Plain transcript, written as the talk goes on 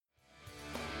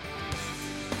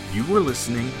You are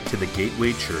listening to the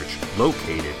Gateway Church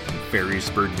located in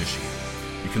Ferrysburg, Michigan.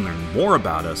 You can learn more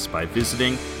about us by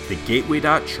visiting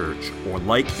thegateway.church or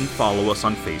like and follow us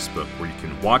on Facebook, where you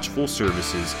can watch full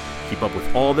services, keep up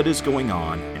with all that is going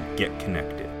on, and get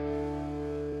connected.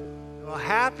 Well,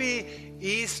 happy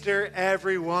Easter,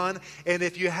 everyone. And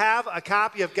if you have a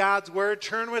copy of God's Word,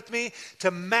 turn with me to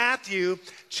Matthew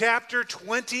chapter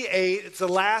 28. It's the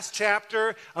last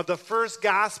chapter of the first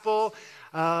gospel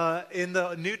in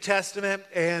the New Testament.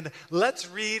 And let's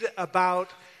read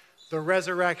about the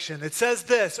resurrection. It says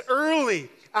this: early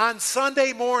on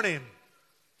Sunday morning,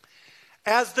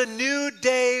 as the new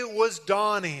day was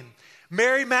dawning,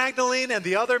 Mary Magdalene and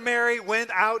the other Mary went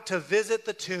out to visit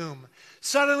the tomb.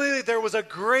 Suddenly there was a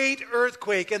great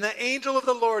earthquake, and the angel of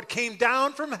the Lord came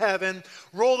down from heaven,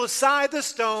 rolled aside the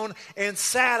stone, and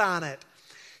sat on it.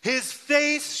 His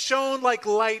face shone like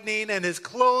lightning, and his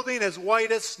clothing as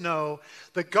white as snow.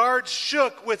 The guards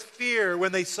shook with fear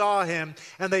when they saw him,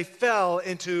 and they fell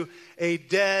into a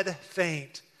dead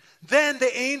faint. Then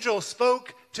the angel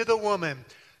spoke to the woman.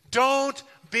 Don't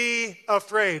be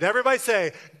afraid. Everybody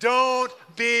say, don't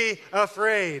be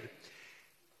afraid.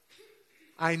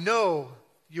 I know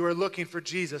you are looking for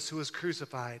Jesus who was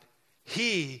crucified.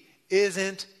 He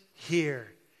isn't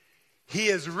here. He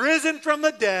is risen from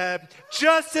the dead,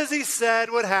 just as he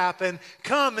said would happen.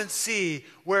 Come and see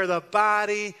where the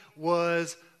body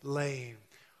was laying.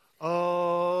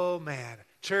 Oh, man.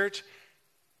 Church,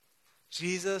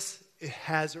 Jesus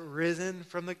has risen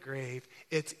from the grave.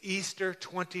 It's Easter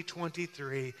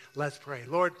 2023. Let's pray.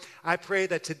 Lord, I pray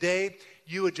that today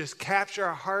you would just capture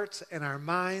our hearts and our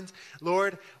minds.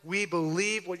 Lord, we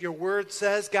believe what your word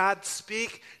says. God,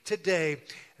 speak today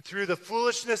through the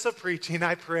foolishness of preaching,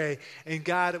 I pray. And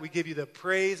God, we give you the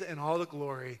praise and all the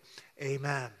glory.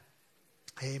 Amen.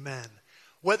 Amen.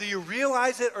 Whether you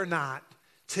realize it or not,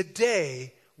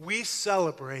 today we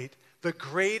celebrate the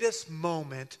greatest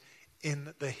moment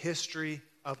in the history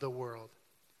of the world.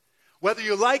 Whether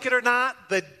you like it or not,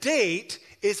 the date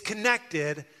is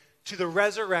connected to the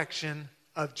resurrection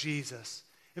of Jesus.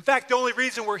 In fact, the only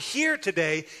reason we're here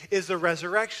today is the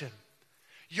resurrection.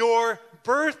 Your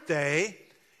birthday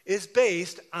is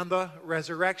based on the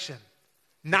resurrection.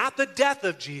 Not the death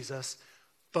of Jesus,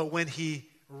 but when he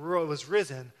was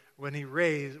risen, when he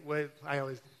raised,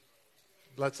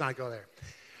 let's not go there.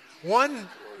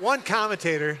 One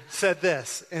commentator said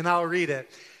this, and I'll read it.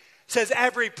 It says,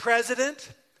 every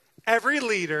president, every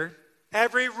leader,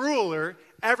 every ruler,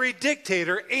 every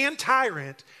dictator and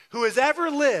tyrant who has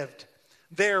ever lived,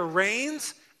 their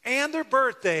reigns and their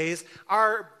birthdays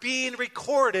are being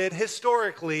recorded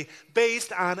historically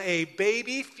based on a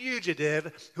baby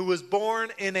fugitive who was born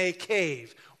in a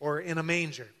cave or in a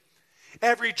manger.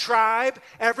 Every tribe,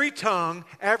 every tongue,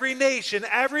 every nation,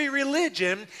 every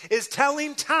religion is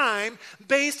telling time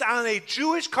based on a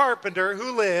Jewish carpenter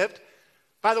who lived,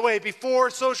 by the way,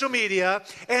 before social media,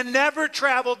 and never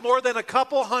traveled more than a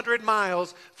couple hundred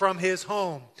miles from his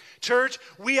home. Church,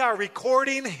 we are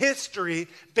recording history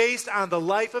based on the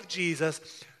life of Jesus.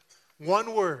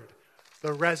 One word,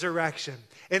 the resurrection.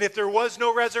 And if there was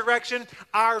no resurrection,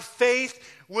 our faith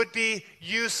would be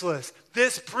useless.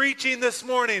 This preaching this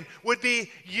morning would be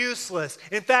useless.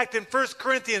 In fact, in 1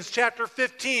 Corinthians chapter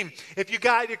 15, if you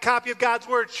got your copy of God's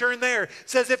Word, turn there. It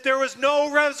says, if there was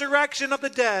no resurrection of the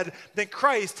dead, then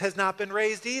Christ has not been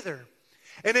raised either.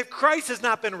 And if Christ has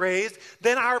not been raised,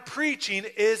 then our preaching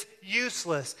is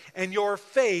useless, and your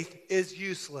faith is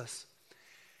useless.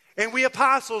 And we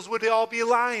apostles would all be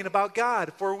lying about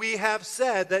God, for we have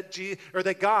said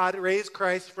that God raised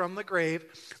Christ from the grave,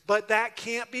 but that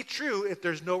can't be true if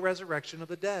there's no resurrection of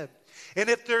the dead. And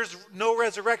if there's no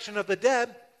resurrection of the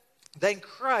dead, then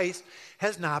Christ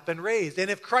has not been raised.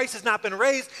 And if Christ has not been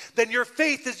raised, then your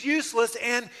faith is useless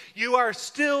and you are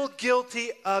still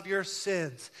guilty of your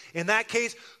sins. In that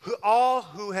case, all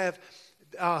who have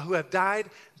died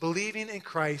believing in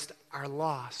Christ are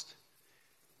lost.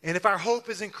 And if our hope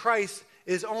is in Christ,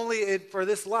 is only for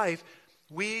this life,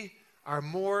 we are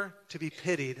more to be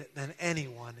pitied than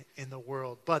anyone in the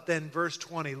world. But then verse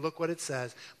 20, look what it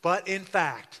says. But in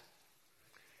fact,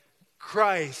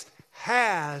 Christ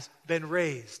has been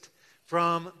raised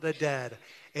from the dead,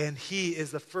 and he is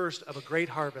the first of a great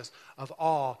harvest of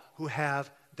all who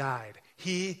have died.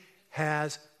 He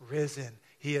has risen.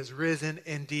 He has risen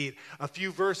indeed. A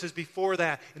few verses before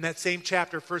that, in that same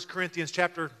chapter, 1 Corinthians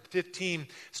chapter 15,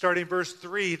 starting verse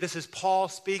 3, this is Paul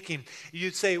speaking.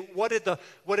 You'd say, what did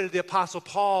the Apostle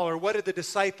Paul or what did the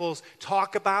disciples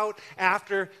talk about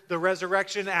after the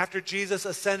resurrection, after Jesus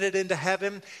ascended into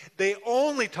heaven? They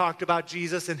only talked about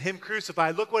Jesus and him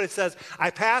crucified. Look what it says. I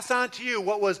pass on to you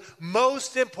what was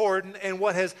most important and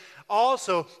what has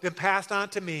also been passed on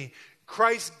to me.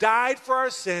 Christ died for our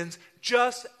sins,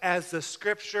 just as the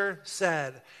scripture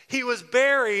said. He was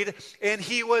buried and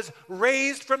he was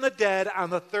raised from the dead on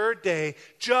the third day,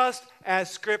 just as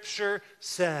scripture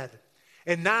said.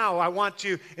 And now I want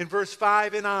you, in verse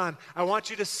 5 and on, I want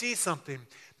you to see something.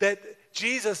 That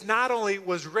Jesus not only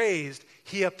was raised,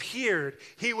 he appeared.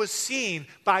 He was seen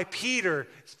by Peter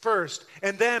first,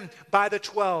 and then by the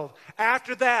 12.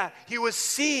 After that, he was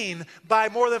seen by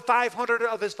more than 500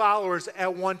 of his followers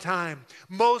at one time.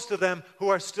 Most of them who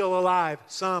are still alive,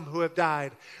 some who have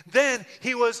died. Then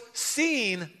he was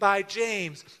seen by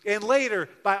James, and later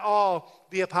by all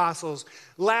the apostles.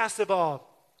 Last of all,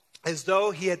 as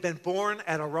though he had been born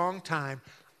at a wrong time,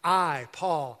 I,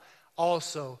 Paul,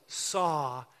 also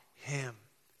saw him.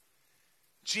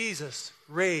 Jesus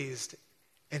raised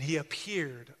and he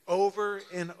appeared over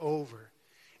and over.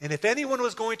 And if anyone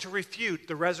was going to refute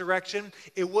the resurrection,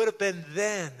 it would have been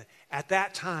then, at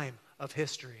that time of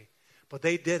history. But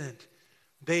they didn't.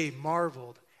 They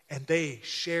marveled and they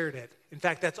shared it. In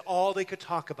fact, that's all they could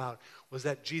talk about, was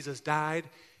that Jesus died,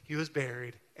 he was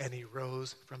buried, and he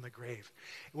rose from the grave.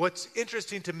 What's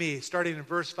interesting to me, starting in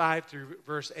verse 5 through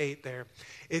verse 8 there,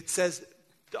 it says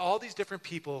all these different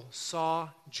people saw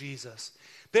Jesus.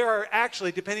 There are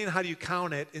actually, depending on how you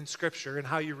count it in Scripture and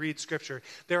how you read Scripture,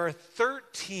 there are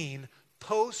 13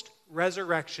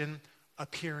 post-resurrection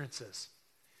appearances.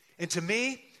 And to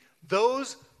me,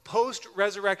 those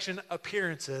post-resurrection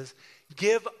appearances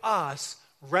give us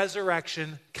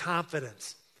resurrection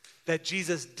confidence that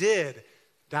Jesus did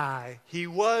die, he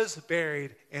was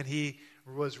buried, and he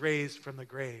was raised from the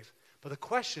grave. But the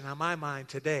question on my mind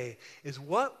today is,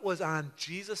 what was on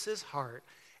Jesus' heart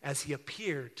as he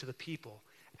appeared to the people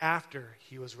after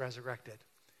he was resurrected?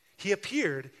 He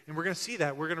appeared, and we're going to see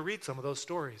that. We're going to read some of those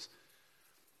stories.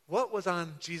 What was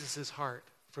on Jesus' heart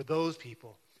for those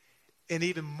people? And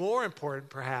even more important,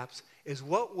 perhaps, is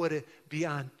what would it be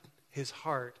on his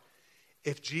heart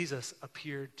if Jesus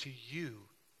appeared to you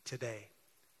today?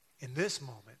 In this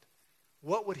moment,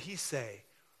 what would he say?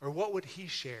 Or what would he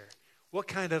share? What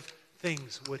kind of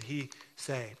things would he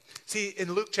say? See,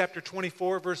 in Luke chapter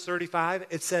 24, verse 35,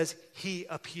 it says, he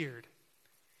appeared.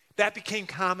 That became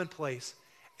commonplace.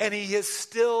 And he is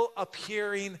still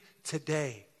appearing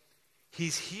today.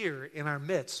 He's here in our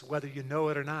midst, whether you know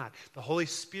it or not. The Holy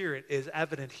Spirit is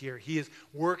evident here. He is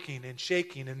working and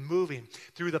shaking and moving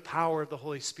through the power of the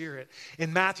Holy Spirit.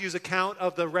 In Matthew's account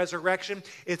of the resurrection,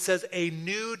 it says a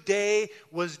new day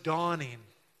was dawning.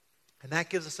 And that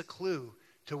gives us a clue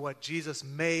to what Jesus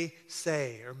may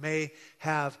say or may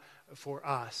have for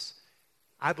us.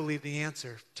 I believe the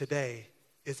answer today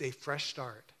is a fresh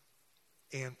start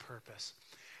and purpose.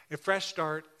 A fresh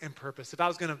start and purpose. If I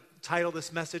was going to title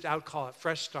this message, I would call it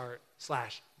Fresh Start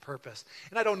 / Purpose.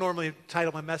 And I don't normally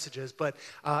title my messages, but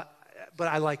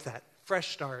I like that. Fresh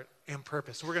start and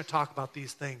purpose. So we're going to talk about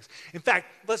these things. In fact,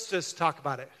 let's just talk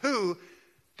about it. Who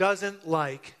doesn't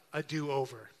like a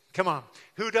do-over? Come on.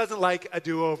 Who doesn't like a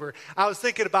do-over? I was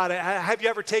thinking about it. Have you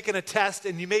ever taken a test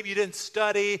and maybe you didn't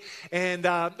study, and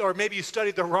or maybe you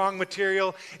studied the wrong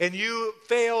material and you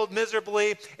failed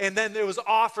miserably, and then it was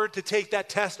offered to take that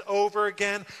test over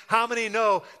again? How many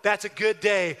know that's a good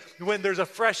day when there's a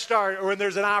fresh start or when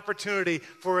there's an opportunity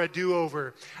for a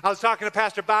do-over? I was talking to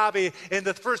Pastor Bobby, and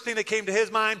the first thing that came to his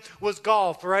mind was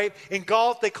golf, right? In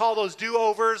golf, they call those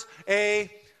do-overs a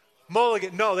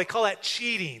mulligan. No, they call that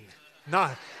cheating.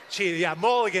 Not cheating, yeah,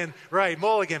 mulligan, right,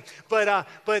 mulligan. But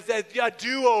a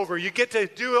do-over, you get to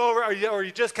do over, or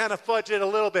you just kind of fudge it a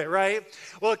little bit, right?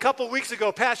 Well, a couple weeks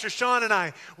ago, Pastor Sean and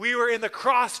I, we were in the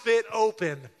CrossFit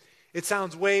Open. It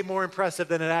sounds way more impressive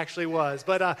than it actually was.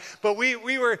 But we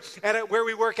were at where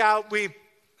we work out. We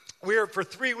were for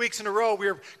 3 weeks in a row, we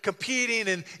were competing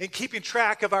and keeping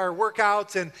track of our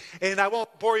workouts, and I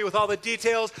won't bore you with all the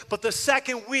details, but the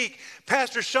second week,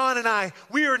 Pastor Sean and I,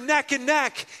 we were neck and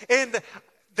neck, and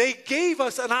they gave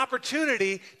us an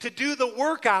opportunity to do the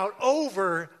workout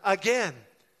over again.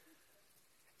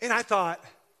 And I thought,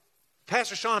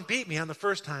 Pastor Sean beat me on the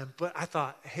first time, but I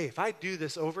thought, hey, if I do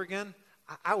this over again,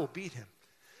 I will beat him.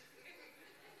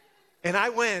 And I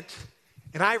went,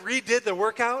 and I redid the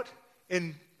workout,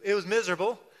 and it was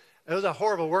miserable. It was a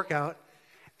horrible workout.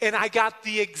 And I got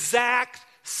the exact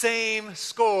same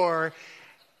score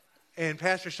And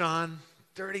Pastor Sean,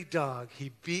 dirty dog,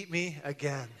 he beat me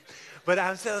again. But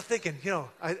I was thinking,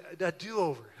 a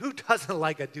do-over. Who doesn't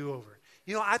like a do-over?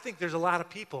 I think there's a lot of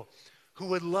people who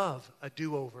would love a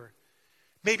do-over.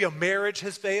 Maybe a marriage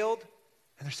has failed,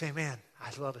 and they're saying, man,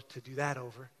 I'd love it to do that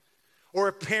over.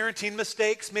 Or parenting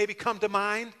mistakes maybe come to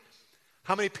mind.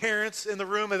 How many parents in the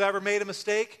room have ever made a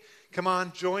mistake? Come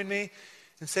on, join me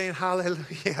in saying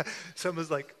hallelujah.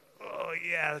 Someone's like, oh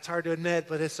yeah, that's hard to admit,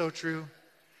 but it's so true.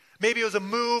 Maybe it was a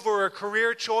move or a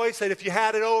career choice that if you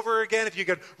had it over again, if you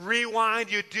could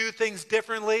rewind, you'd do things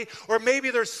differently. Or maybe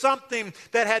there's something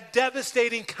that had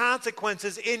devastating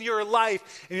consequences in your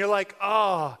life, and you're like,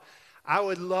 oh, I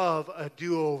would love a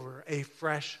do-over, a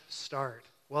fresh start.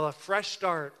 Well, a fresh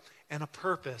start and a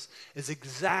purpose is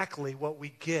exactly what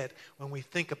we get when we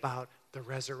think about the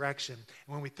resurrection,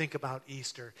 and when we think about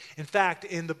Easter. In fact,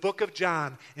 in the book of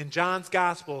John, in John's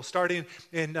gospel, starting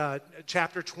in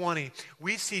chapter 20,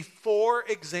 we see 4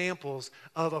 examples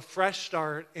of a fresh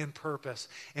start and purpose.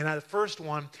 And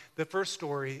the first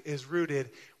story is rooted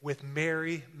with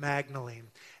Mary Magdalene.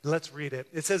 Let's read it.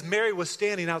 It says, Mary was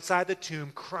standing outside the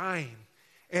tomb crying,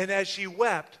 and as she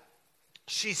wept,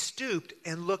 she stooped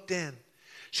and looked in.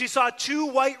 She saw 2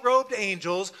 white-robed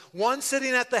angels, one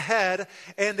sitting at the head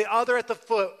and the other at the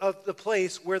foot of the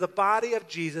place where the body of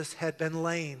Jesus had been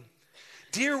laying.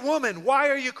 Dear woman, why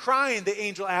are you crying? The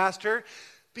angel asked her.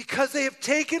 Because they have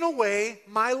taken away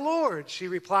my Lord, she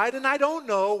replied, and I don't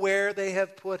know where they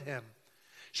have put him.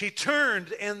 She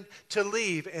turned to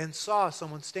leave and saw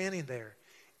someone standing there.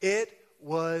 It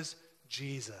was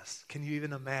Jesus. Can you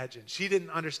even imagine? She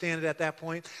didn't understand it at that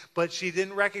point, but she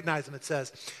didn't recognize him. It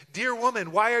says, Dear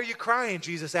woman, why are you crying?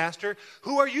 Jesus asked her.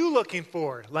 Who are you looking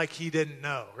for? Like he didn't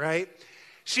know, right?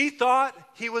 She thought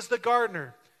he was the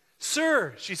gardener.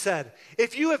 Sir, she said,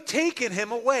 if you have taken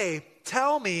him away,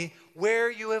 tell me where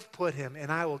you have put him,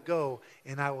 and I will go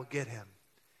and I will get him.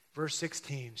 Verse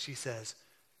 16, she says,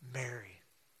 Mary.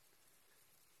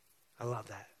 I love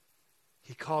that.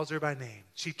 He calls her by name.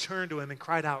 She turned to him and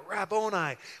cried out,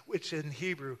 Rabboni, which in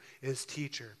Hebrew is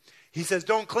teacher. He says,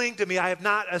 don't cling to me. I have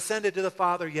not ascended to the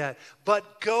Father yet,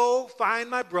 but go find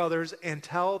my brothers and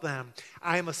tell them,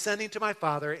 I am ascending to my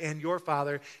Father and your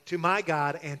Father, to my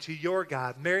God and to your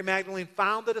God. Mary Magdalene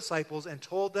found the disciples and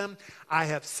told them, I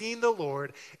have seen the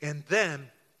Lord. And then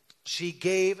she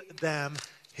gave them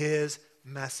his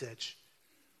message.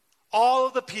 All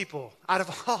of the people, out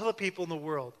of all the people in the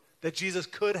world that Jesus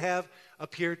could have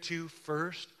appeared to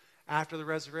first after the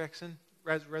resurrection,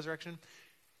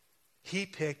 he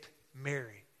picked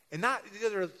Mary. And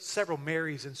there are several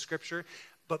Marys in Scripture,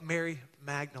 but Mary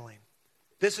Magdalene.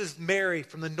 This is Mary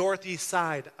from the northeast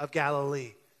side of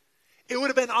Galilee. It would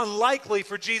have been unlikely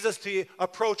for Jesus to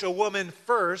approach a woman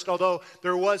first, although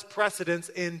there was precedence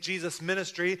in Jesus'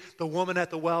 ministry, the woman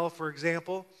at the well, for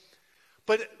example.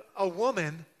 But a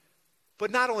woman,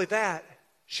 but not only that,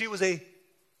 she was a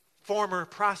former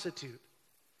prostitute.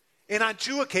 And on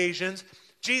 2 occasions,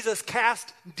 Jesus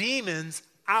cast demons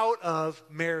out of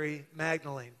Mary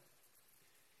Magdalene.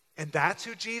 And that's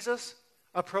who Jesus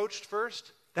approached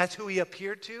first? That's who he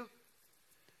appeared to?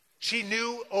 She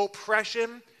knew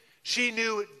oppression. She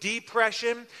knew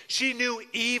depression. She knew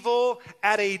evil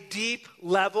at a deep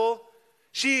level.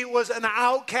 She was an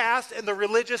outcast in the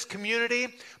religious community.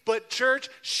 But church,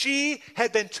 she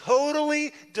had been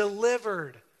totally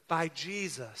delivered by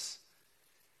Jesus.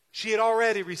 She had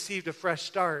already received a fresh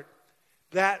start.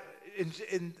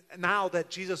 Now that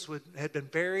Jesus had been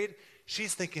buried,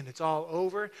 she's thinking it's all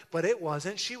over, but it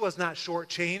wasn't. She was not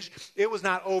shortchanged. It was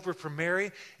not over for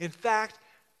Mary. In fact,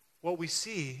 what we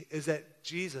see is that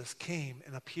Jesus came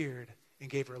and appeared and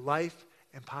gave her life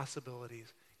and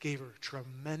possibilities, gave her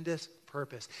tremendous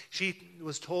purpose. She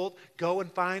was told, go and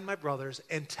find my brothers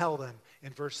and tell them,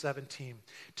 in verse 17,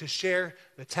 to share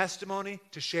the testimony,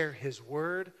 to share his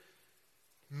word.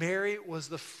 Mary was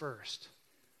the first,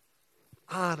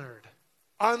 honored,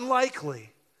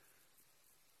 unlikely,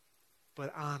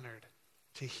 but honored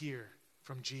to hear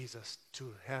from Jesus,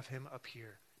 to have him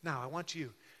appear. Now, I want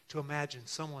you to imagine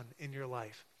someone in your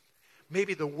life,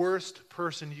 maybe the worst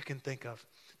person you can think of,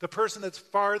 the person that's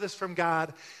farthest from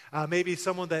God, maybe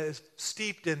someone that is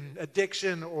steeped in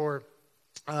addiction or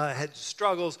had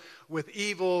struggles with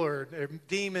evil or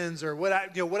demons or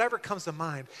whatever comes to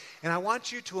mind. And I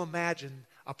want you to imagine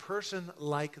a person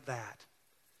like that.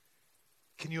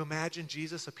 Can you imagine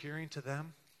Jesus appearing to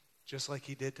them just like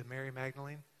he did to Mary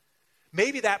Magdalene?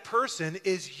 Maybe that person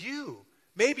is you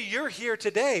Maybe you're here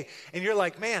today and you're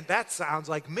like, man, that sounds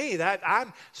like me. That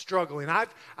I'm struggling.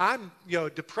 I'm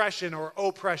depression or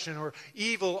oppression or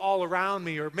evil all around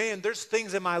me. Or man, there's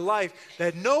things in my life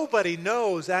that nobody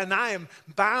knows, and I am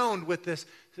bound with this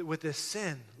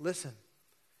sin. Listen,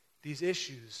 these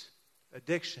issues,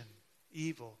 addiction,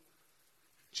 evil,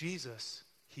 Jesus,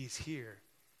 he's here,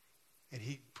 and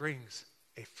he brings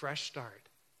a fresh start,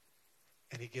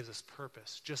 and he gives us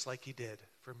purpose, just like he did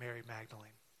for Mary Magdalene.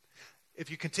 If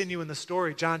you continue in the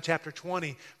story, John chapter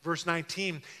 20, verse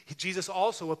 19, Jesus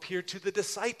also appeared to the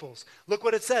disciples. Look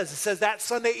what it says. It says that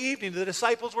Sunday evening, the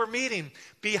disciples were meeting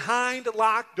behind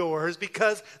locked doors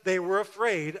because they were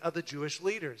afraid of the Jewish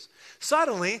leaders.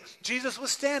 Suddenly, Jesus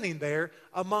was standing there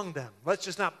among them. Let's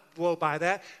just not blow by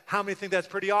that. How many think that's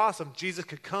pretty awesome? Jesus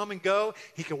could come and go.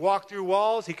 He could walk through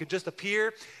walls. He could just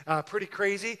appear. Pretty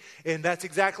crazy. And that's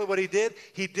exactly what he did.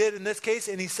 He did in this case,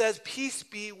 and he says, "Peace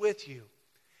be with you."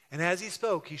 And as he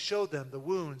spoke, he showed them the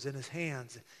wounds in his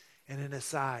hands and in his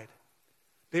side.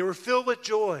 They were filled with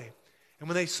joy. And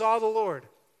when they saw the Lord,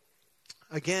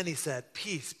 again he said,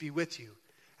 "Peace be with you.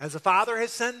 As the Father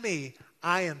has sent me,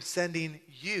 I am sending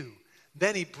you."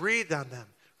 Then he breathed on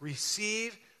them,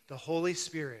 "Receive the Holy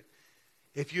Spirit.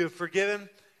 If you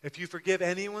forgive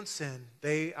anyone's sin,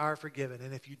 they are forgiven.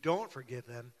 And if you don't forgive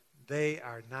them, they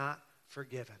are not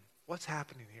forgiven." What's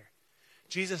happening here?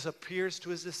 Jesus appears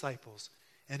to his disciples,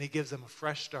 and he gives them a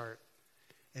fresh start,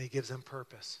 and he gives them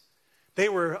purpose. They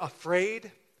were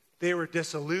afraid. They were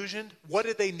disillusioned. What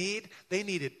did they need? They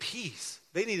needed peace.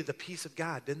 They needed the peace of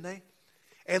God, didn't they?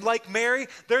 And like Mary,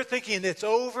 they're thinking it's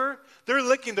over. They're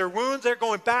licking their wounds. They're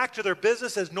going back to their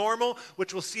business as normal,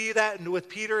 which we'll see that with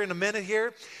Peter in a minute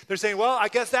here. They're saying, well, I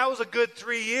guess that was a good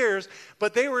 3 years.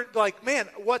 But they were like, man,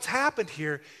 what's happened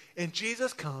here? And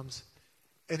Jesus comes,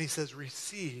 and he says,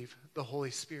 "Receive the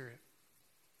Holy Spirit."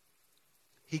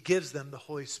 He gives them the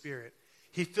Holy Spirit.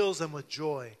 He fills them with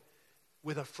joy,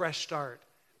 with a fresh start,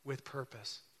 with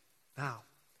purpose. Now,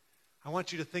 I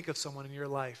want you to think of someone in your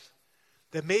life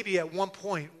that maybe at one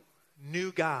point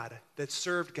knew God, that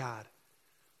served God,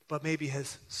 but maybe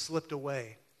has slipped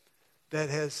away, that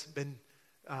has been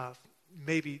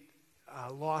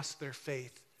lost their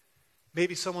faith.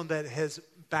 Maybe someone that has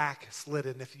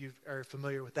backslidden, if you are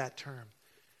familiar with that term.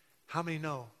 How many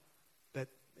know that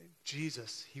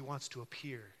Jesus, he wants to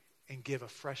appear and give a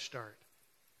fresh start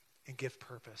and give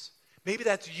purpose? Maybe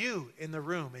that's you in the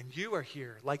room, and you are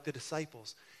here like the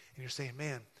disciples, and you're saying,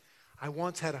 man, I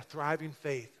once had a thriving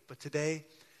faith, but today,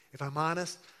 if I'm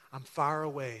honest, I'm far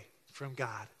away from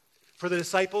God. For the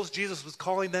disciples, Jesus was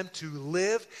calling them to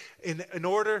live. In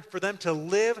order for them to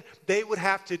live, they would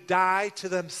have to die to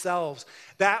themselves.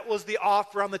 That was the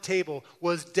offer on the table,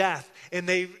 was death. And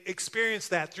they experienced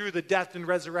that through the death and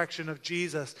resurrection of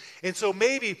Jesus. And so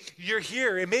maybe you're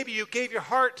here, and maybe you gave your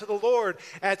heart to the Lord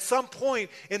at some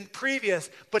point in previous,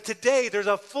 but today there's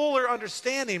a fuller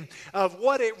understanding of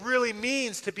what it really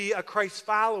means to be a Christ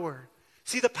follower.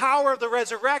 See, the power of the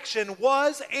resurrection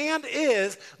was and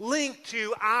is linked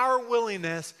to our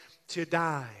willingness to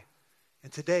die.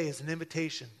 And today is an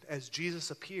invitation, as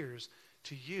Jesus appears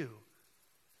to you,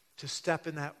 to step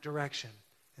in that direction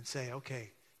and say,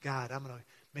 okay, God, I'm going to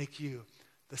make you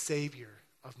the Savior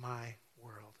of my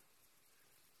world.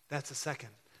 That's the second.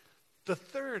 The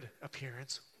third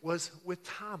appearance was with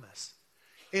Thomas.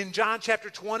 In John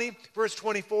chapter 20, verse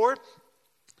 24,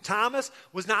 Thomas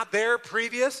was not there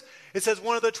previous. It says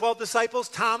one of the 12 disciples,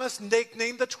 Thomas,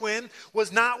 nicknamed the twin,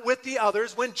 was not with the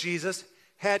others when Jesus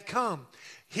had come.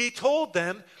 He told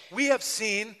them, "We have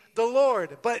seen the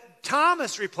Lord." But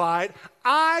Thomas replied,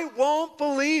 "I won't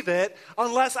believe it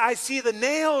unless I see the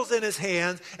nails in his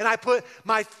hands and I put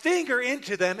my finger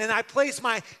into them and I place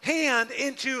my hand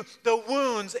into the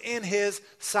wounds in his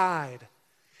side."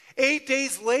 8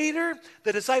 days later,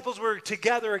 the disciples were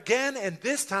together again, and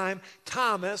this time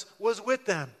Thomas was with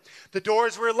them. The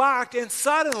doors were locked, and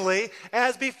suddenly,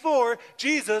 as before,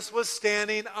 Jesus was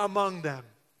standing among them.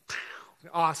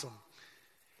 Awesome.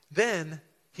 Then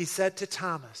he said to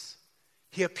Thomas,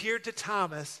 he appeared to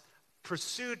Thomas,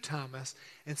 pursued Thomas,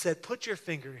 and said, "Put your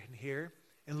finger in here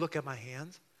and look at my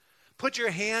hands. Put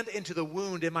your hand into the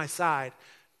wound in my side."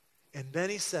 And then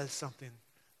he says something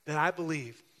that I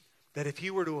believe that if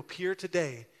he were to appear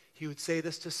today, he would say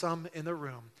this to some in the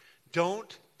room: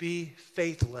 don't be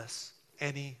faithless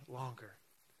any longer.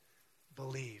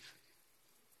 Believe.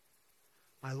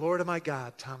 "My Lord and my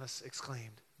God," Thomas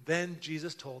exclaimed. Then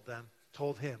Jesus told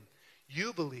him,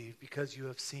 "You believe because you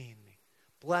have seen me.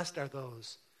 Blessed are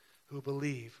those who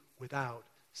believe without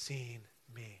seeing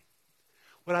me."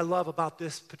 What I love about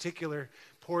this particular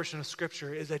portion of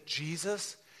Scripture is that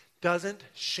Jesus doesn't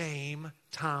shame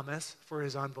Thomas for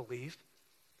his unbelief.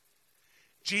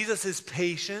 Jesus is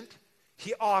patient.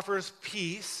 He offers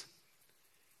peace.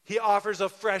 He offers a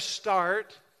fresh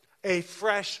start, a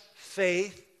fresh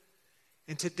faith.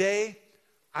 And today,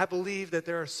 I believe that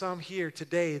there are some here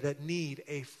today that need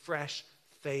a fresh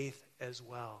faith as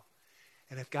well.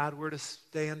 And if God were to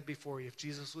stand before you, if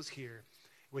Jesus was here,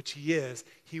 which he is,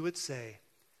 he would say,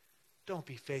 don't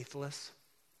be faithless,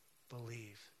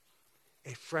 believe.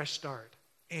 A fresh start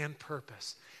and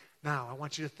purpose. Now, I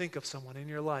want you to think of someone in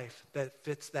your life that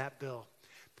fits that bill.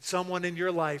 Someone in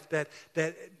your life that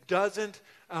doesn't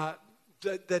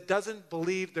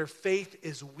believe their faith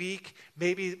is weak.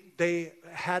 Maybe they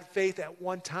had faith at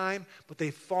one time, but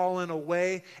they've fallen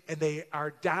away and they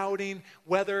are doubting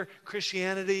whether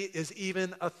Christianity is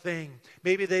even a thing.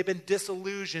 Maybe they've been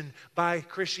disillusioned by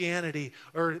Christianity,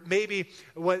 or maybe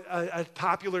what a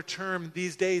popular term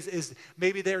these days is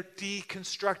maybe they're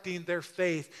deconstructing their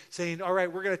faith, saying, all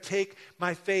right, we're going to take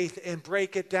my faith and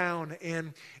break it down,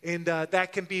 and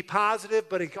that can be positive,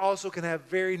 but it also can have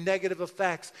very negative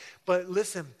effects. But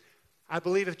listen, I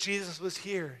believe if Jesus was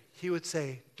here, he would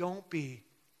say, don't be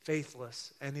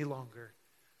faithless any longer,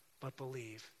 but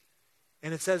believe.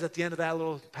 And it says at the end of that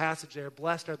little passage there,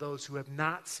 blessed are those who have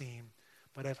not seen,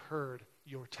 but have heard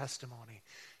your testimony.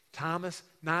 Thomas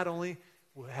not only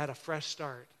had a fresh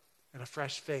start and a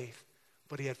fresh faith,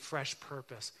 but he had fresh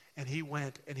purpose. And he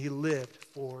went and he lived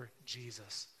for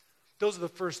Jesus. Those are the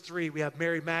first three. We have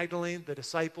Mary Magdalene, the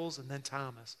disciples, and then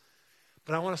Thomas.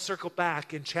 But I want to circle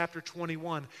back in chapter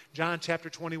 21, John chapter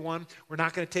 21. We're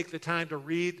not going to take the time to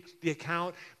read the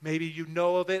account. Maybe you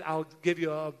know of it. I'll give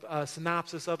you a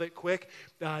synopsis of it quick.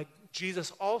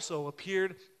 Jesus also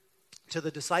appeared to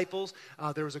the disciples.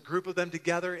 There was a group of them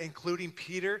together, including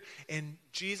Peter. And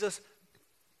Jesus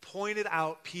pointed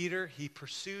out Peter. He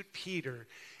pursued Peter.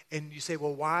 And you say,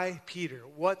 well, why Peter?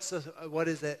 What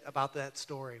is it about that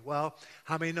story? Well,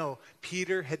 how many know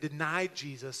Peter had denied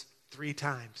Jesus 3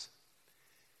 times?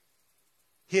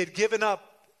 He had given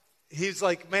up. He's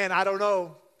like, man, I don't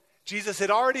know. Jesus had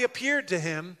already appeared to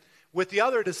him with the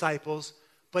other disciples,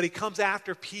 but he comes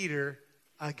after Peter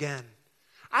again.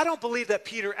 I don't believe that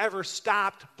Peter ever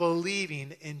stopped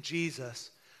believing in Jesus,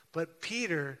 but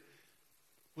Peter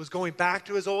was going back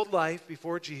to his old life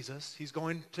before Jesus. He's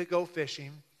going to go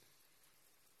fishing.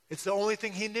 It's the only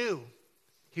thing he knew.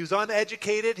 He was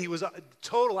uneducated. He was a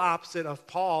total opposite of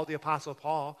Paul, the Apostle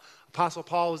Paul. Apostle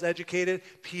Paul was educated.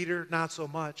 Peter, not so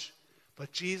much.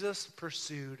 But Jesus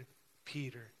pursued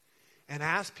Peter and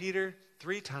asked Peter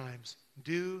 3 times,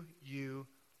 do you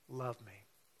love me?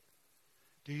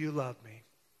 Do you love me?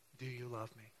 Do you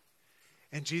love me?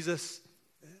 And Jesus,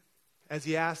 as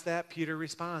he asked that, Peter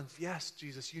responds, yes,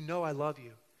 Jesus, you know I love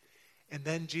you. And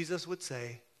then Jesus would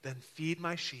say, then feed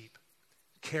my sheep,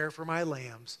 care for my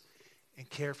lambs, and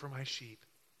care for my sheep.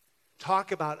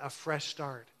 Talk about a fresh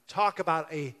start. Talk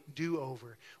about a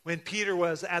do-over. When Peter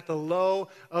was at the low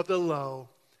of the low,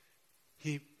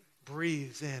 he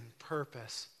breathes in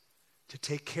purpose to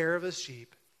take care of his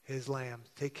sheep, his lamb,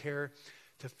 take care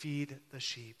to feed the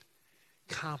sheep.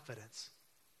 Confidence,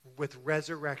 with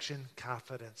resurrection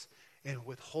confidence, and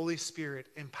with Holy Spirit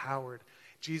empowered.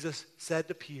 Jesus said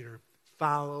to Peter,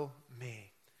 follow me.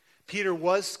 Peter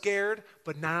was scared,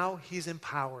 but now he's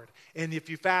empowered. And if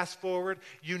you fast forward,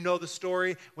 you know the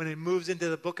story. When it moves into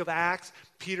the book of Acts,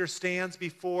 Peter stands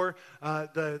before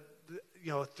the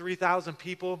 3,000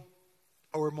 people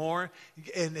or more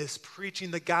and is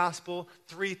preaching the gospel.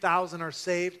 3,000 are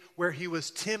saved. Where he was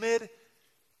timid,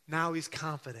 now he's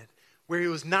confident. Where he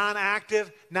was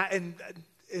non-active,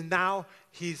 and now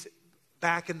he's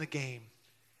back in the game.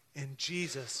 And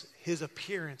Jesus, his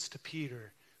appearance to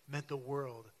Peter meant the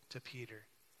world to Peter.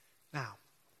 Now,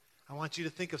 I want you to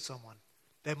think of someone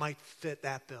that might fit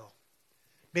that bill.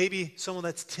 Maybe someone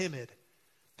that's timid,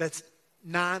 that's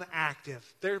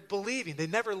non-active. They're believing. They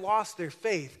never lost their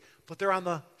faith, but they're on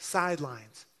the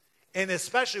sidelines. And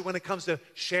especially when it comes to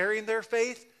sharing their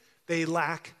faith, they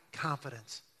lack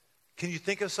confidence. Can you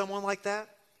think of someone like that?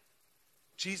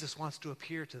 Jesus wants to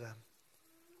appear to them.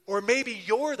 Or maybe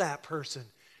you're that person.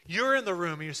 You're in the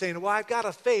room and you're saying, well, I've got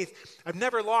a faith. I've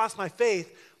never lost my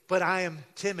faith, but I am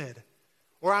timid.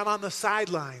 Or I'm on the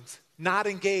sidelines, not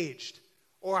engaged.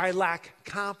 Or I lack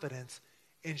confidence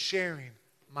in sharing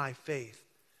my faith.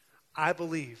 I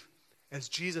believe as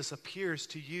Jesus appears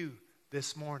to you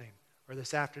this morning or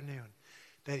this afternoon,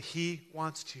 that he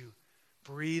wants to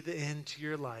breathe into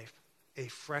your life a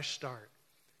fresh start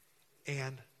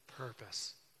and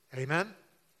purpose. Amen?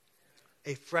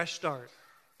 A fresh start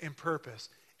and purpose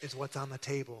is what's on the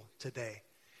table today.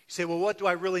 You say, well, what do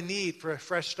I really need for a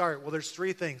fresh start? Well, there's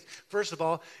three things. First of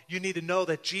all, you need to know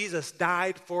that Jesus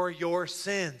died for your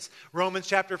sins. Romans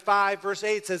chapter 5, verse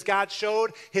 8 says, God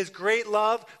showed his great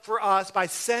love for us by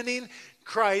sending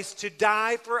Christ to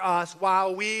die for us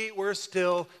while we were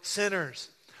still sinners.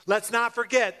 Let's not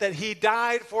forget that he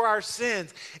died for our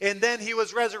sins, and then he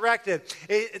was resurrected.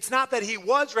 It's not that he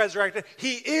was resurrected.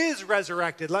 He is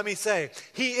resurrected, let me say.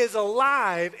 He is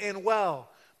alive and well,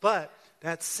 but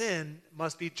that sin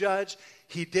must be judged.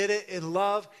 He did it in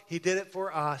love. He did it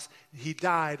for us. He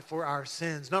died for our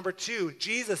sins. Number two,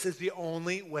 Jesus is the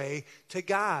only way to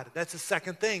God. That's the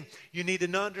second thing you need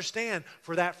to understand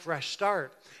for that fresh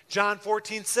start. John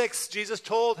 14:6, Jesus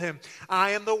told him,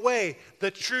 I am the way,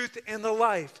 the truth, and the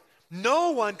life.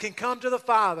 No one can come to the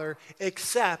Father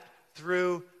except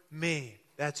through me.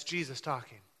 That's Jesus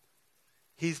talking.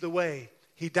 He's the way.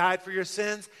 He died for your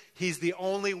sins. He's the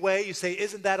only way. You say,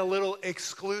 isn't that a little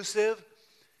exclusive?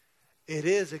 It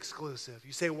is exclusive.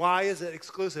 You say, why is it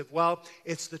exclusive? Well,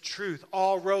 it's the truth.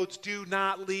 All roads do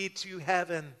not lead to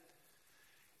heaven.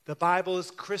 The Bible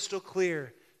is crystal clear.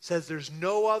 It says there's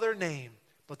no other name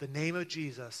but the name of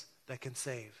Jesus that can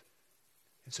save.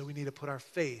 And so we need to put our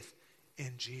faith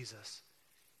in Jesus.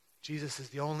 Jesus is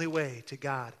the only way to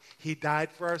God. He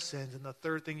died for our sins. And the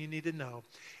third thing you need to know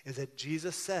is that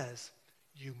Jesus says,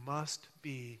 you must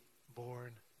be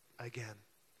born again.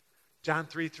 John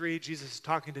 3:3, Jesus is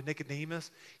talking to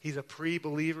Nicodemus. He's a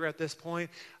pre-believer at this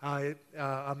point, a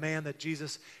man that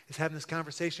Jesus is having this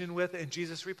conversation with. And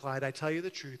Jesus replied, I tell you the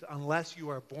truth, unless you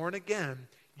are born again,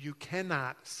 you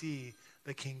cannot see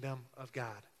the kingdom of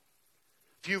God.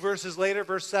 A few verses later,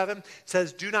 verse 7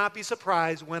 says, do not be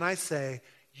surprised when I say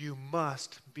you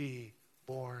must be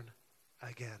born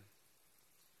again.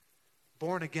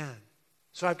 Born again.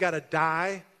 So I've got to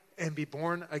die and be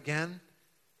born again?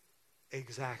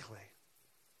 Exactly.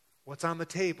 What's on the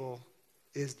table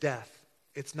is death.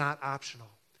 It's not optional.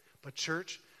 But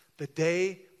church, the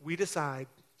day we decide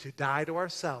to die to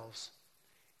ourselves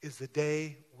is the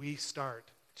day we start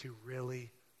to really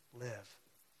live.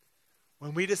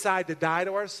 When we decide to die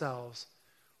to ourselves,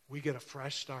 we get a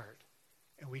fresh start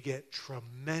and we get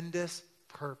tremendous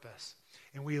purpose.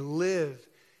 And we live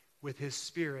with his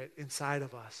Spirit inside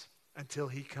of us until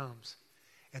he comes.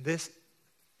 And this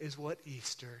is what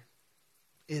Easter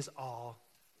is all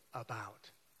about.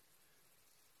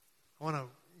 I want to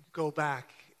go back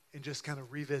and just kind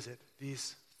of revisit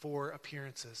these 4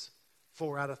 appearances,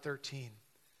 4 out of 13.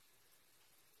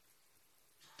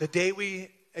 The day we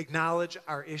acknowledge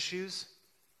our issues,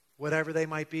 whatever they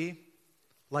might be,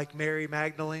 like Mary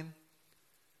Magdalene,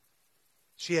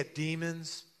 she had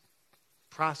demons,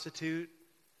 prostitute,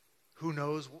 who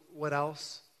knows what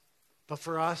else. But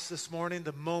for us this morning,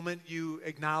 the moment you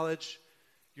acknowledge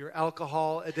your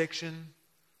alcohol addiction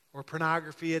or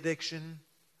pornography addiction,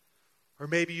 or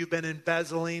maybe you've been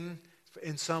embezzling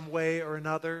in some way or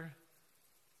another,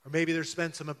 or maybe there's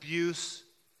been some abuse,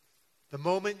 the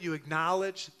moment you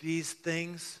acknowledge these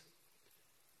things,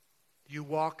 you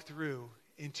walk through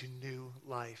into new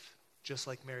life, just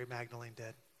like Mary Magdalene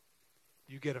did.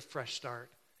 You get a fresh start.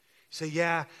 You say,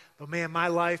 yeah, but man, my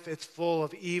life, it's full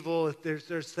of evil. If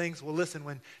there's things. Well, listen,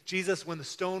 when the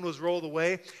stone was rolled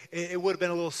away, it would have been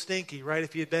a little stinky, right?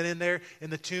 If he had been in there in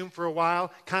the tomb for a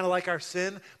while, kind of like our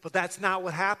sin. But that's not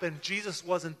what happened. Jesus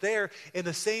wasn't there. And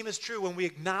the same is true when we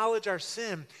acknowledge our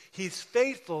sin. He's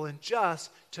faithful and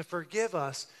just to forgive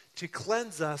us, to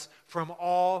cleanse us from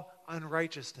all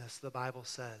unrighteousness, the Bible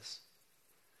says.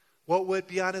 What would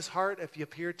be on his heart if he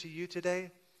appeared to you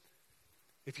today?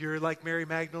 If you're like Mary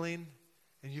Magdalene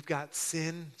and you've got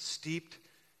sin steeped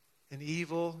in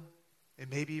evil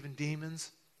and maybe even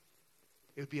demons,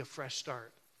 it would be a fresh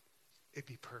start. It'd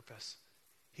be purpose.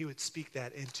 He would speak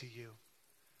that into you.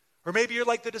 Or maybe you're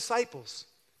like the disciples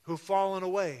who've fallen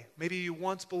away. Maybe you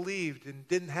once believed and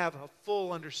didn't have a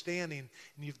full understanding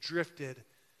and you've drifted.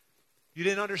 You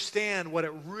didn't understand what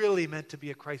it really meant to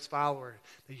be a Christ follower,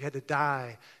 that you had to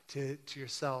die to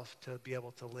yourself to be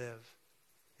able to live.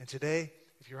 And today,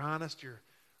 if you're honest, you're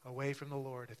away from the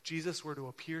Lord. If Jesus were to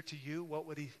appear to you, what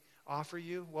would he offer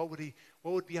you? What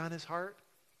would be on his heart?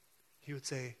 He would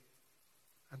say,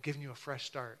 I'm giving you a fresh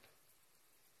start,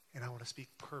 and I want to speak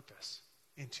purpose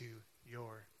into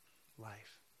your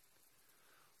life.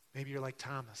 Maybe you're like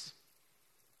Thomas.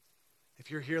 If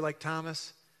you're here like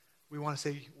Thomas, we want to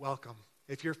say welcome.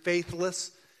 If you're faithless,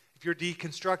 if you're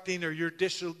deconstructing or you're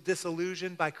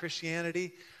disillusioned by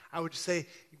Christianity, I would say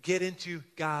get into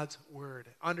God's word,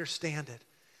 understand it,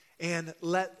 and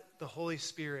let the Holy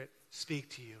Spirit speak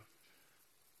to you.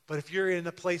 But if you're in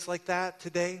a place like that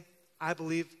today, I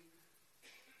believe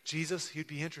Jesus, he'd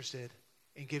be interested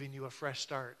and giving you a fresh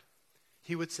start.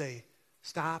 He would say,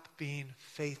 stop being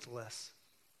faithless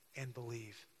and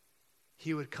believe.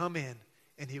 He would come in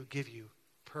and he would give you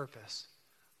purpose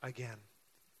again.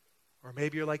 Or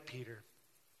maybe you're like Peter,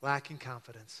 lacking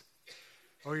confidence.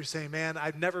 Or you're saying, man,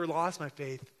 I've never lost my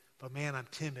faith, but man, I'm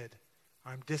timid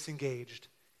or I'm disengaged.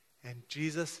 And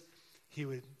Jesus, he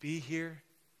would be here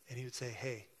and he would say,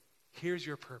 hey, here's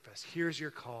your purpose. Here's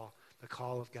your call, the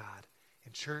call of God.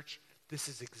 And church, this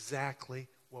is exactly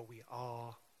what we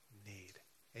all need.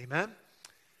 Amen?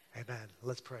 Amen.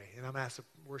 Let's pray. And I'm going to ask the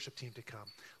worship team to come.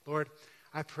 Lord,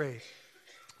 I pray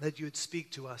that you would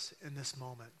speak to us in this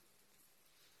moment.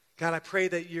 God, I pray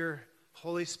that your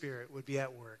Holy Spirit would be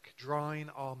at work, drawing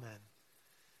all men.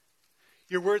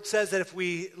 Your word says that if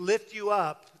we lift you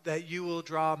up, that you will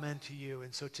draw men to you.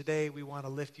 And so today we want to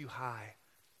lift you high.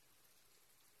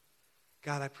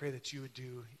 God, I pray that you would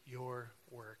do your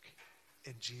work.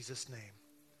 In Jesus' name,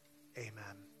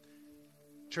 amen.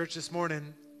 Church, this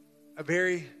morning, a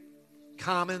very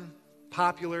common,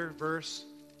 popular verse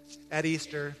at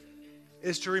Easter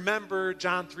is to remember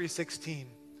John 3:16.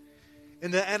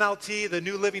 In the NLT, the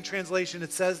New Living Translation,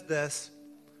 it says this.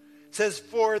 It says,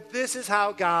 for this is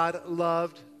how God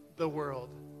loved the world.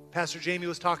 Pastor Jamie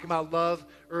was talking about love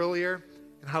earlier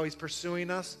and how he's pursuing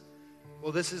us.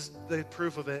 Well, this is the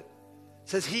proof of it. It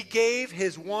says, he gave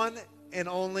his one and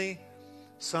only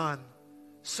Son,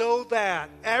 so that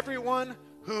everyone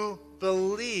who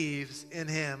believes in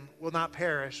him will not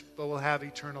perish, but will have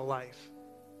eternal life.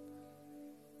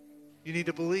 You need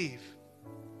to believe.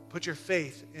 Put your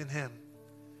faith in him.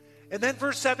 And then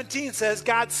verse 17 says,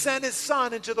 God sent his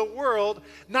Son into the world,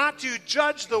 not to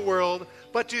judge the world,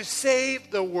 but to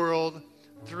save the world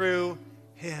through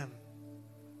him.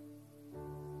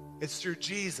 It's through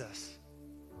Jesus.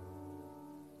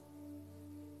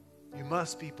 You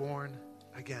must be born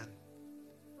again.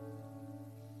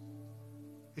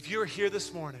 If you are here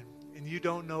this morning and you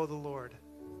don't know the Lord,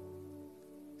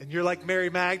 and you're like Mary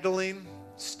Magdalene,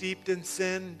 steeped in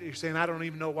sin, you're saying, I don't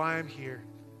even know why I'm here.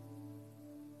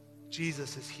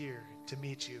 Jesus is here to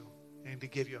meet you and to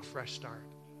give you a fresh start.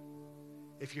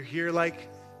 If you're here like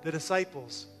the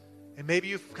disciples, and maybe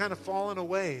you've kind of fallen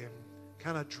away and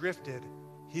kind of drifted,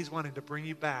 he's wanting to bring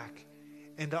you back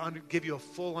and to give you a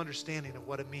full understanding of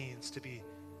what it means to be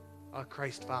a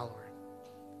Christ follower.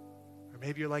 Or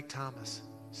maybe you're like Thomas,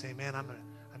 saying, man, I'm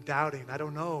doubting. I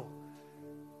don't know.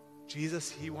 Jesus,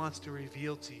 he wants to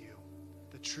reveal to you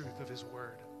the truth of his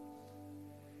word.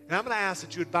 And I'm going to ask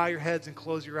that you would bow your heads and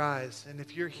close your eyes. And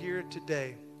if you're here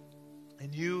today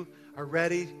and you are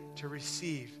ready to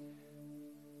receive,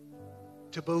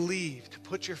 to believe, to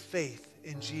put your faith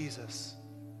in Jesus,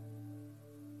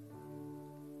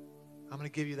 I'm going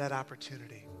to give you that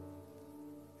opportunity.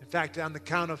 In fact, on the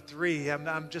count of 3,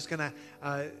 I'm just going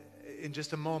to, in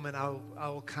just a moment, I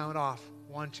will count off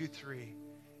 1, 2, 3.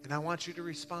 And I want you to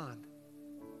respond.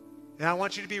 And I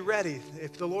want you to be ready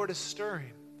if the Lord is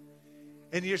stirring.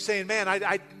 And you're saying, man,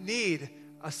 I need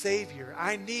a Savior.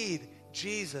 I need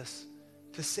Jesus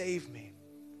to save me.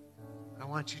 I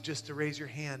want you just to raise your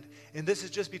hand. And this is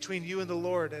just between you and the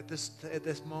Lord at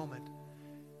this moment.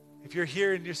 If you're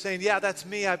here and you're saying, yeah, that's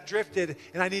me, I've drifted,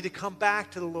 and I need to come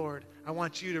back to the Lord, I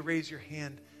want you to raise your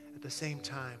hand at the same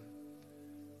time.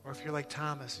 Or if you're like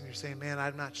Thomas and you're saying, man,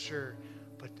 I'm not sure,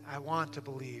 but I want to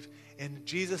believe. And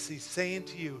Jesus, he's saying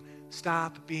to you,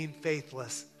 stop being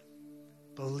faithless.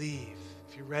 Believe.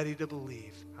 If you're ready to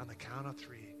believe, on the count of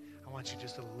 3, I want you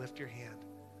just to lift your hand.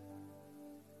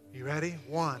 You ready?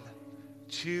 1,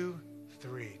 2,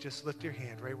 3. Just lift your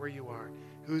hand right where you are.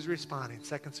 Who's responding?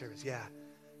 Second service. Yeah.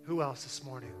 Who else this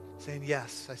morning? Saying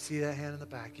yes. I see that hand in the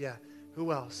back. Yeah.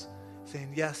 Who else?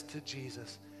 Saying yes to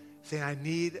Jesus. Saying, I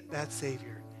need that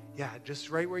Savior. Yeah, just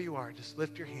right where you are. Just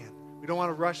lift your hand. We don't want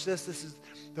to rush this. This is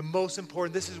the most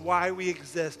important. This is why we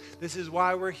exist. This is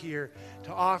why we're here,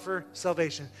 to offer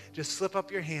salvation. Just slip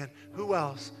up your hand. Who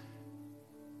else?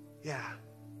 Yeah.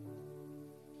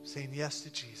 Saying yes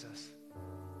to Jesus.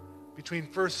 Between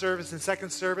first service and second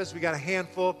service, we got a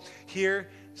handful here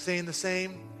saying the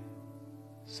same.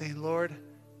 Saying, Lord,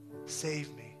 save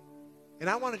me. And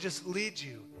I want to just lead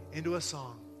you into a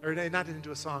song. Or not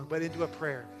into a song, but into a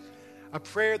prayer. A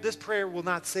prayer, this prayer will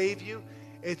not save you.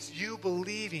 It's you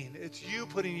believing. It's you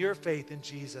putting your faith in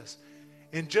Jesus.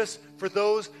 And just for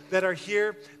those that are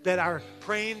here that are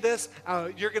praying this,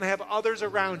 you're going to have others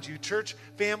around you. Church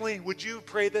family, would you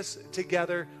pray this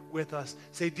together with us?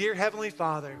 Say, Dear Heavenly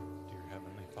Father. Dear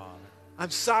Heavenly Father.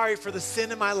 I'm sorry for the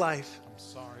sin in my life. I'm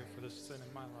sorry for the sin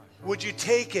in my life. Would you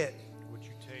take it? Would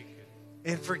you take it?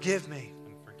 And forgive me.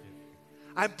 And forgive me.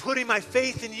 I'm putting my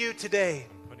faith in you today.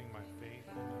 I'm putting my faith in you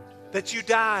today. That you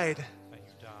died. That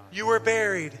You were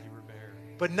buried, You were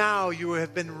buried. but now you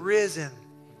have been risen,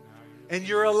 Now and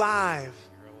you're alive.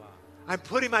 you're alive. I'm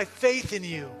putting my faith in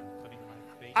you. Putting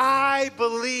my faith I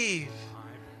believe.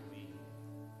 I believe.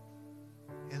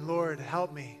 And Lord,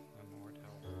 help me And Lord,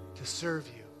 help me to serve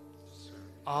you to serve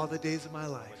you all the days of my all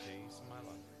the life. days of my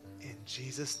life. In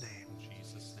Jesus' name, In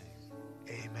Jesus'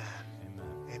 name. amen.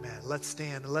 Amen. Amen. Let's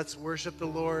stand and let's worship the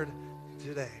Lord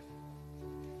today.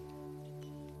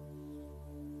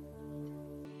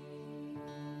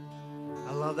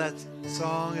 I love that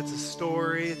song. It's a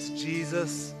story. It's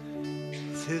Jesus.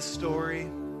 It's his story.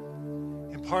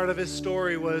 And part of his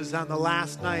story was on the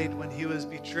last night when he was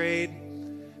betrayed.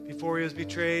 Before he was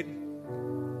betrayed,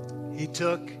 he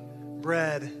took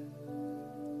bread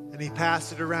and he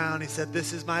passed it around. He said,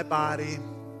 "This is my body.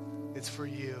 It's for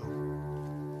you."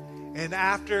 And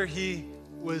after he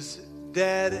was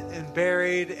dead and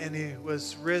buried and he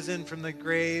was risen from the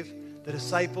grave, the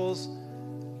disciples,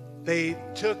 they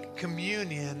took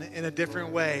communion in a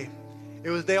different way.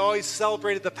 They always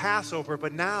celebrated the Passover,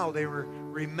 but now they were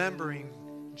remembering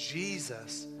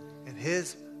Jesus and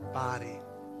his body.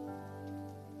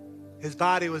 His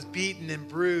body was beaten and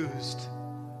bruised.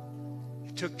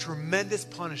 He took tremendous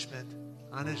punishment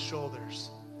on his shoulders.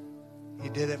 He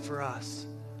did it for us.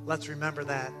 Let's remember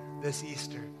that this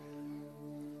Easter.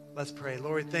 Let's pray.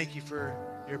 Lord, thank you for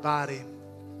your body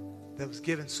that was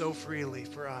given so freely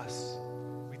for us.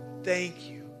 We thank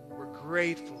you. We're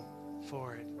grateful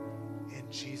for it.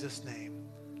 In Jesus' name,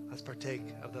 let's partake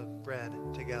of the bread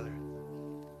together.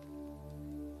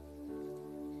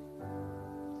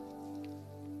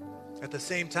 At the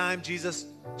same time, Jesus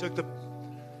took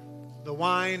the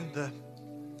wine,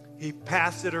 he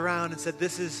passed it around and said,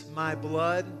 "This is my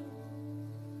blood."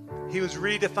 He was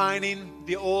redefining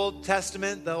the Old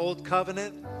Testament, the Old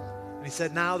Covenant. And he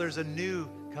said, now there's a new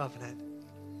covenant.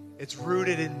 It's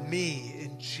rooted in me,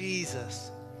 in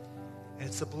Jesus. And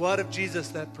it's the blood of Jesus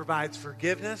that provides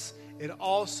forgiveness. It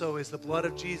also is the blood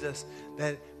of Jesus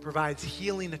that provides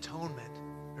healing atonement.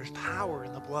 There's power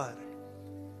in the blood.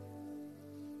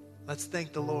 Let's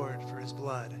thank the Lord for his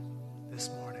blood this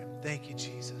morning. Thank you,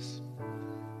 Jesus.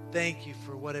 Thank you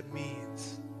for what it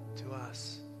means to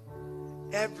us.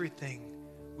 Everything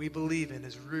we believe in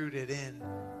is rooted in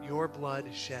your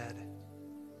blood shed.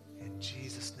 In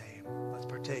Jesus' name, let's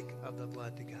partake of the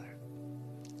blood together.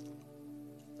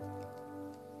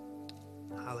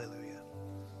 Hallelujah.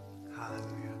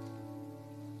 Hallelujah.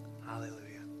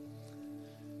 Hallelujah.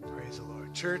 Praise the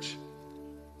Lord. Church,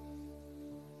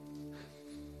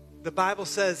 the Bible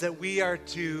says that we are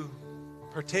to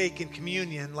partake in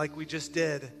communion like we just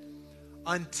did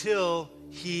until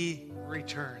he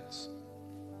returns.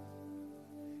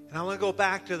 And I want to go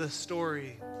back to the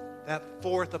story, that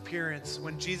fourth appearance,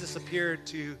 when Jesus appeared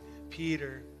to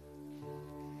Peter.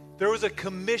 There was a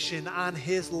commission on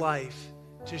his life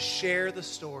to share the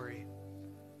story,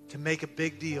 to make a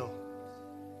big deal.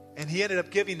 And he ended up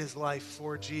giving his life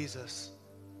for Jesus.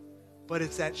 But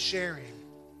it's that sharing,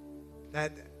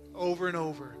 that over and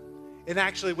over. And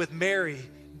actually with Mary,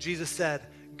 Jesus said,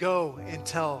 "Go and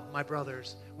tell my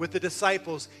brothers." With the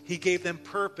disciples, he gave them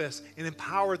purpose and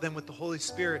empowered them with the Holy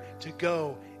Spirit to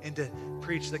go and to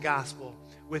preach the gospel.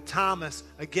 With Thomas,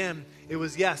 again, it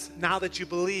was, yes, now that you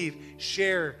believe,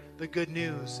 share the good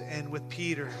news. And with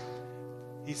Peter,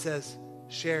 he says,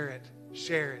 share it,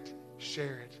 share it,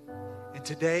 share it. And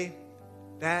today,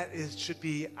 should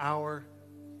be our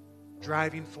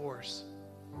driving force.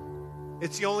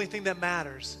 It's the only thing that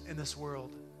matters in this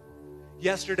world.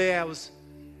 Yesterday, I was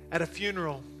at a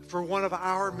funeral for one of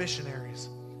our missionaries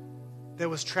that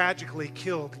was tragically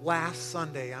killed last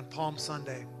Sunday, on Palm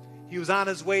Sunday. He was on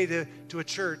his way to a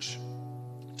church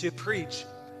to preach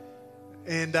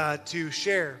and to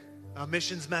share a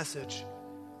missions message.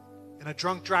 And a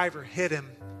drunk driver hit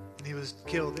him, and he was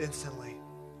killed instantly.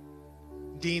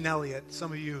 Dean Elliott,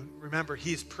 some of you remember,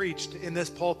 he's preached in this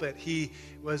pulpit. He's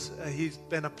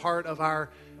been a part of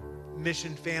our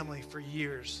mission family for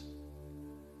years.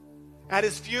 At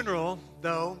his funeral,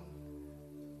 though,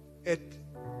 it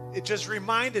just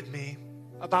reminded me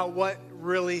about what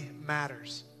really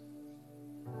matters.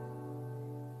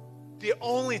 The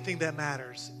only thing that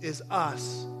matters is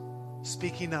us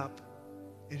speaking up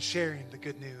and sharing the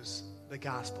good news, the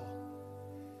gospel.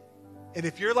 And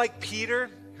if you're like Peter,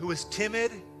 who was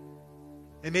timid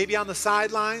and maybe on the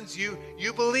sidelines, you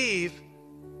believe,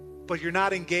 but you're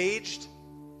not engaged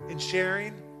in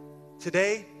sharing,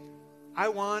 today, I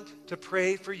want to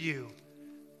pray for you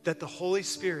that the Holy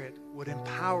Spirit would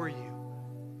empower you.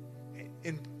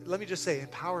 And let me just say,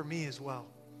 empower me as well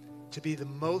to be the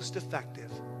most effective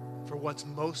for what's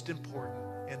most important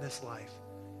in this life.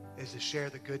 is to share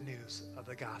the good news of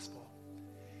the gospel.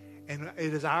 And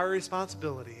it is our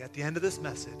responsibility at the end of this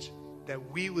message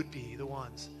that we would be the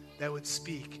ones that would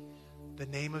speak the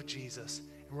name of Jesus.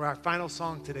 And our final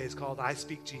song today is called I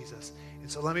Speak Jesus. And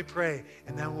so let me pray,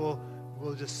 and then we'll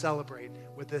just celebrate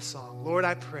with this song. Lord,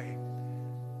 I pray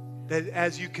that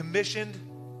as you commissioned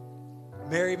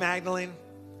Mary Magdalene,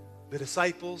 the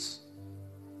disciples,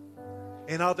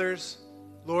 and others,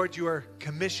 Lord, you are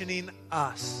commissioning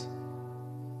us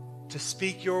to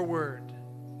speak your word,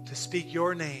 to speak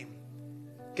your name.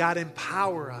 God,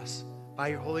 empower us by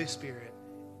your Holy Spirit.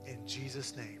 In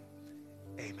Jesus' name,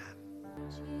 amen.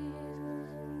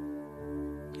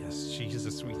 Yes,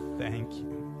 Jesus, we thank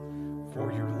you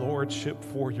for your lordship,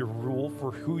 for your rule,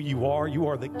 for who you are. You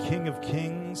are the King of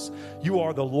Kings. You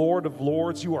are the Lord of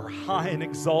Lords. You are high and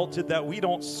exalted, that we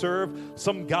don't serve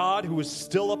some God who is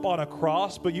still up on a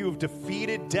cross, but you have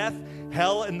defeated death,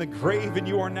 hell, and the grave, and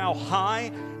you are now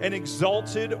high and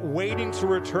exalted, waiting to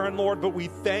return, Lord. But we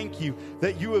thank you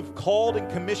that you have called and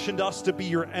commissioned us to be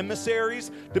your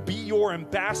emissaries, to be your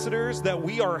ambassadors, that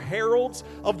we are heralds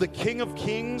of the King of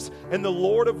Kings and the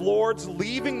Lord of Lords,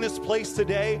 leaving this place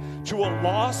today to a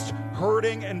lost,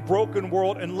 hurting, and broken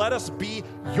world. And let us be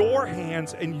your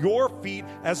hands and your feet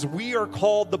as we are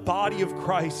called the body of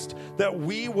Christ, that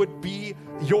we would be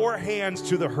your hands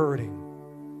to the hurting,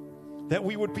 that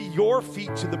we would be your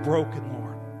feet to the broken, Lord,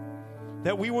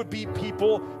 that we would be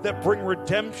people that bring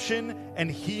redemption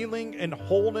and healing and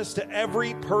wholeness to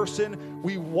every person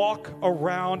we walk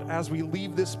around as we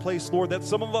leave this place, Lord. That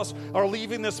some of us are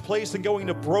leaving this place and going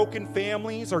to broken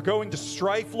families or going to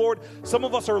strife, Lord. Some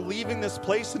of us are leaving this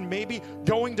place and maybe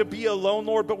going to be alone,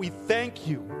 Lord. But we thank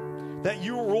you that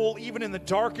you rule even in the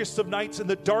darkest of nights, in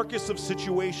the darkest of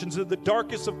situations, in the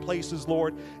darkest of places,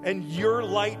 Lord. And your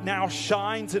light now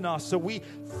shines in us. So we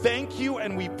thank you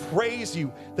and we praise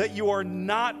you that you are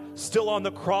not still on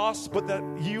the cross, but that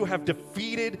you have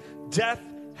defeated death,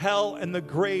 hell, and the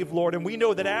grave, Lord. And we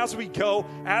know that as we go,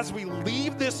 as we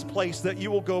leave this place, that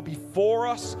you will go before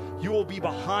us, you will be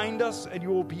behind us, and you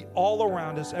will be all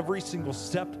around us every single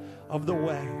step of the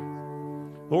way.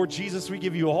 Lord Jesus, we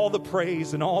give you all the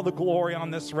praise and all the glory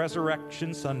on this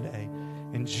Resurrection Sunday.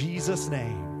 In Jesus'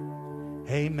 name,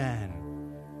 amen.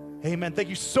 Amen. Thank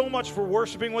you so much for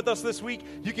worshiping with us this week.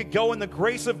 You could go in the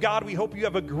grace of God. We hope you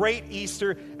have a great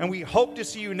Easter, and we hope to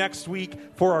see you next week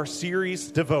for our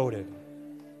series, Devoted.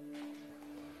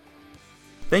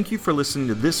 Thank you for listening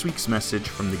to this week's message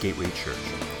from the Gateway Church.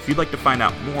 If you'd like to find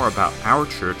out more about our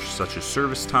church, such as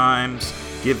service times,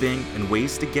 giving, and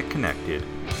ways to get connected,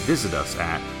 visit us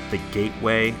at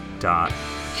thegateway.church.